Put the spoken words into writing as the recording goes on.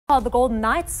The Golden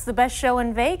Knights, the best show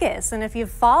in Vegas, and if you've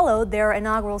followed their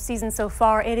inaugural season so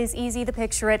far, it is easy to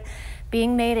picture it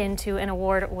being made into an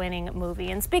award-winning movie.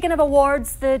 And speaking of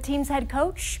awards, the team's head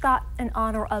coach got an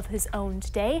honor of his own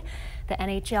today. The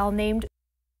NHL named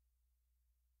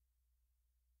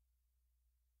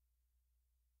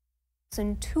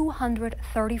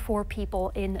 234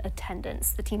 people in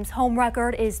attendance. The team's home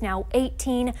record is now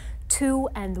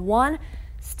 18-2-1.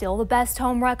 Still the best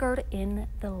home record in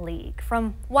the league.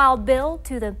 From Wild Bill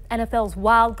to the NFL's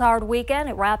Wild Card Weekend,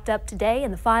 it wrapped up today in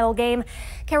the final game.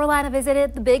 Carolina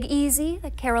visited the Big Easy,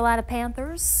 the Carolina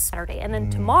Panthers, Saturday. And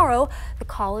then tomorrow, the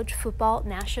College Football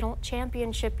National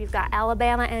Championship. You've got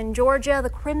Alabama and Georgia, the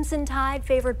Crimson Tide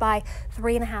favored by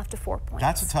 3.5 to 4 points.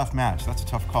 That's a tough match. That's a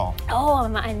tough call. Oh,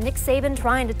 and Nick Saban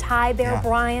trying to tie Bear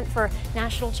Bryant for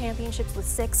national championships with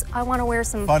 6. I want to wear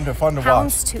some fun to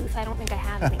houndstooth. I don't think I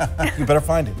have any. You better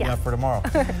find it for tomorrow.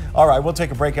 All right, we'll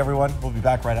take a break, everyone. We'll be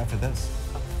back right after this.